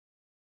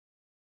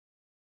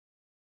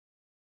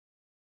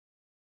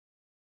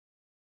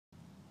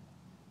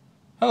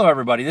Hello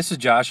everybody, this is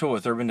Joshua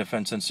with Urban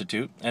Defense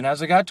Institute, and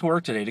as I got to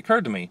work today, it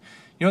occurred to me,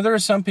 there are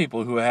some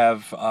people who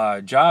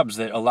have jobs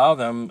that allow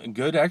them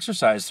good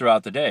exercise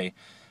throughout the day.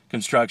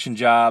 Construction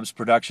jobs,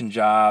 production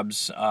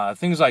jobs,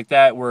 things like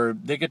that, where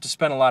they get to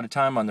spend a lot of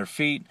time on their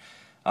feet,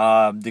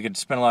 they get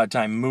to spend a lot of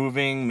time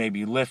moving,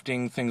 maybe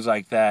lifting, things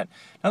like that.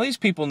 Now these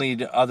people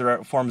need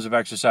other forms of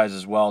exercise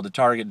as well to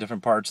target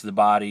different parts of the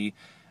body,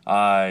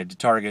 to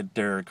target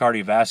their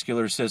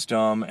cardiovascular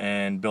system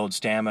and build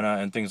stamina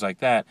and things like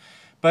that.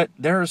 But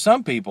there are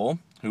some people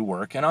who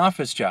work an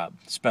office job,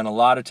 spend a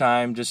lot of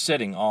time just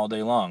sitting all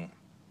day long.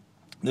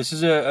 This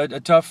is a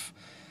tough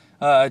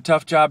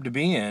job to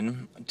be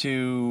in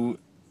to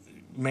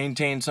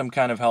maintain some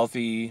kind of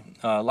healthy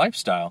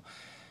lifestyle.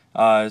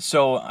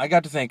 So I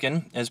got to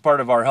thinking, as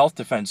part of our health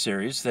defense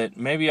series, that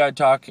maybe I'd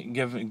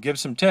give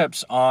some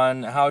tips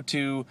on how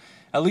to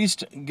at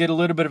least get a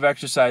little bit of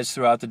exercise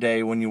throughout the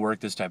day when you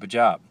work this type of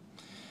job,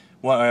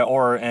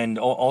 and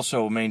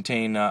also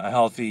maintain a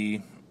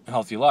healthy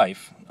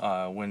life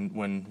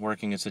when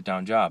working a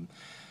sit-down job.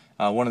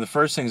 One of the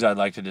first things I'd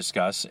like to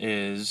discuss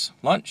is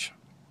lunch.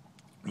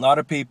 A lot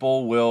of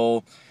people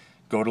will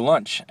go to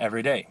lunch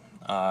every day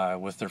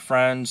with their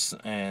friends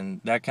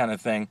and that kind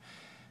of thing.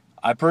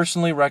 I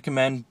personally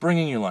recommend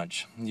bringing your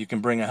lunch. You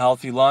can bring a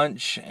healthy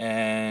lunch,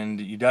 and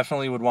you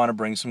definitely would want to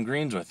bring some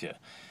greens with you.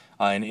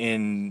 And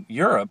in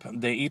Europe,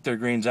 they eat their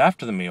greens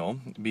after the meal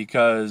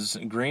because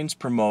greens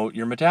promote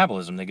your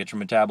metabolism. They get your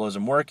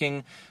metabolism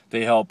working.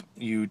 They help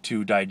you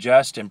to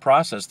digest and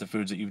process the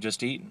foods that you've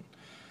just eaten.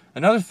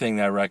 Another thing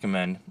that I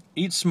recommend,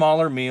 eat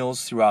smaller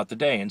meals throughout the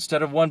day.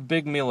 Instead of one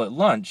big meal at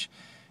lunch,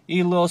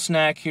 eat a little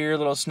snack here, a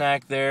little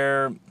snack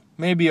there,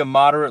 maybe a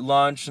moderate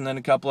lunch, and then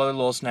a couple other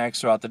little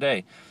snacks throughout the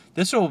day.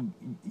 This will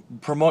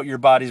promote your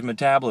body's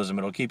metabolism.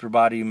 It'll keep your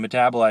body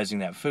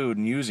metabolizing that food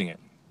and using it.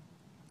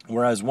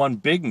 Whereas one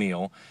big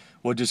meal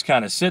will just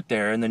kind of sit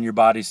there, and then your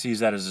body sees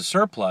that as a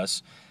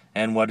surplus.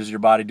 And what does your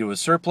body do with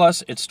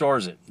surplus? It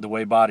stores it. The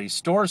way body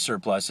stores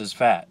surplus is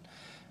fat.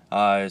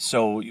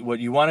 So what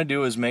you want to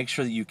do is make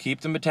sure that you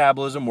keep the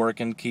metabolism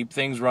working, keep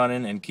things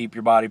running, and keep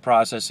your body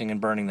processing and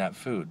burning that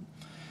food.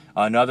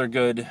 Another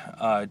good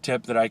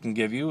tip that I can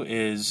give you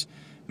is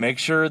make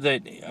sure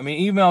that,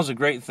 email is a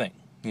great thing,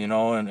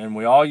 and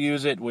we all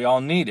use it, we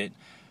all need it.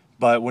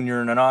 But when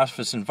you're in an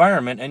office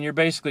environment and you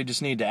basically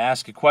just need to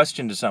ask a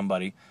question to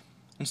somebody,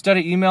 instead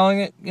of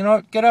emailing it,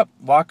 get up,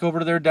 walk over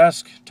to their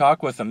desk,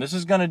 talk with them. This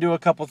is going to do a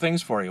couple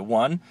things for you.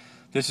 One,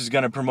 this is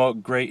going to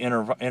promote great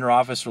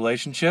inter-office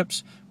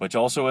relationships, which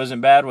also isn't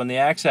bad when the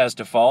axe has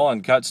to fall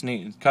and cuts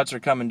are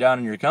coming down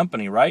in your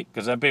company, right?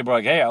 Because then people are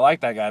like, hey, I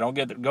like that guy. Don't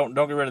get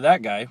rid of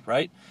that guy,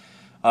 right?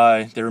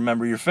 They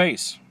remember your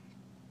face.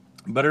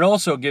 But it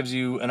also gives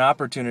you an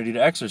opportunity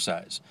to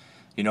exercise.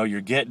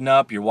 You're getting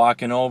up, you're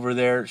walking over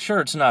there.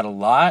 Sure, it's not a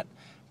lot,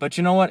 but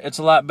you know what? It's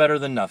a lot better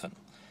than nothing.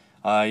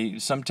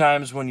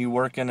 Sometimes when you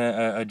work in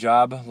a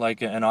job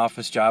like an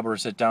office job or a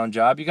sit-down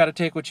job, you got to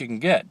take what you can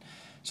get.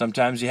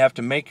 Sometimes you have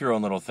to make your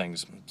own little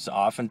things. So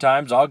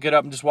oftentimes I'll get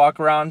up and just walk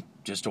around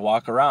just to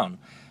walk around.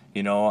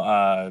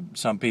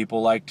 Some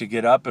people like to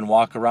get up and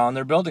walk around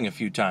their building a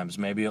few times,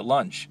 maybe at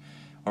lunch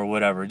or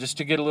whatever, just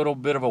to get a little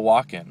bit of a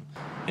walk in.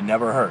 It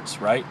never hurts,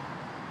 right?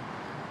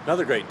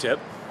 Another great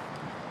tip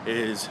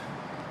is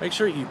make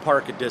sure you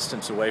park a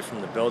distance away from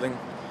the building.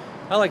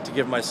 I like to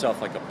give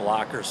myself like a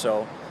block or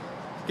so.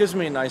 It gives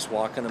me a nice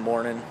walk in the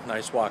morning,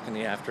 nice walk in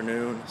the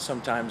afternoon.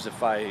 Sometimes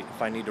if I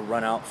need to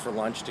run out for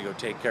lunch to go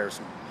take care of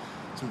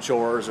some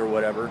chores or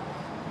whatever,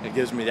 it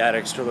gives me that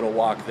extra little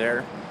walk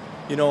there.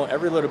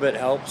 Every little bit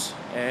helps,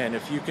 and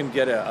if you can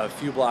get a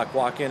few block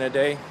walk in a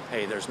day,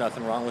 hey, there's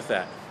nothing wrong with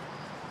that.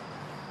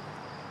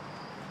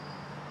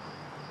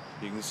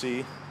 You can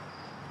see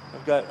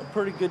I've got a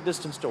pretty good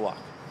distance to walk.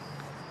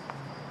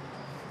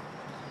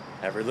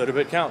 Every little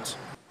bit counts.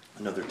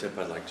 Another tip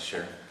I'd like to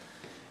share,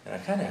 and I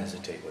kind of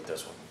hesitate with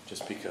this one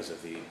just because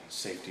of the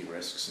safety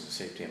risks and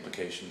safety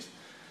implications,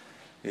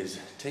 is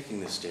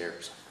taking the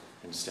stairs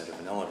instead of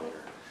an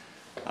elevator.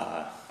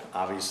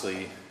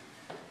 Obviously,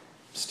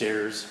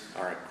 stairs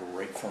are a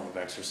great form of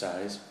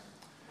exercise.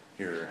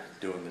 You're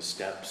doing the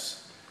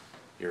steps,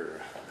 you're,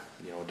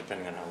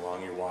 depending on how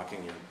long you're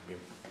walking, you're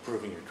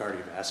improving your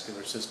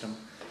cardiovascular system.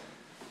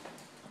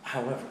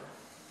 However,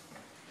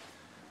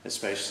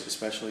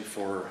 especially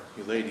for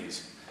you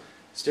ladies,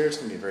 stairs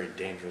can be a very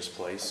dangerous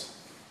place.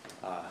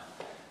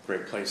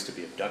 Great place to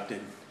be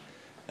abducted.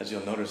 As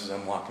you'll notice as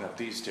I'm walking up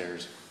these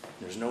stairs,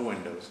 there's no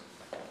windows,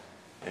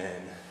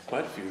 and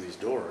quite a few of these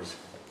doors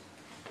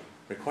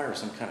require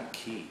some kind of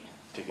key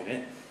to get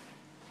in.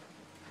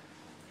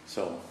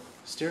 So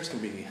stairs can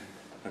be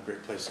a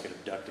great place to get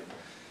abducted.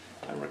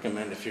 I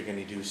recommend, if you're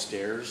going to do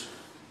stairs,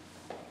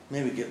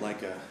 maybe get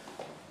like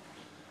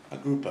a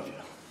group of you,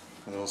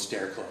 a little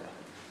stair club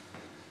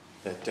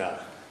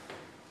that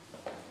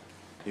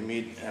you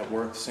meet at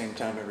work at the same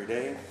time every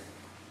day,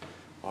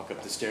 walk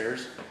up the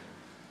stairs,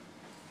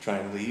 try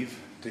and leave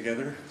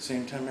together at the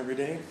same time every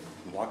day,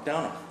 and walk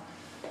down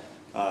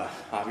them.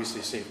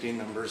 Obviously, safety in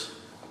numbers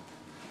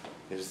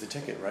is the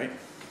ticket, right?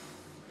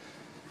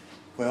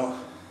 Well,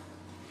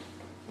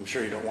 I'm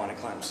sure you don't want to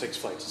climb 6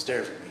 flights of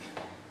stairs with me.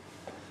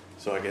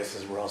 So I guess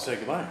this is where I'll say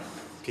goodbye.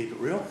 Keep it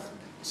real,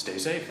 stay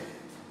safe.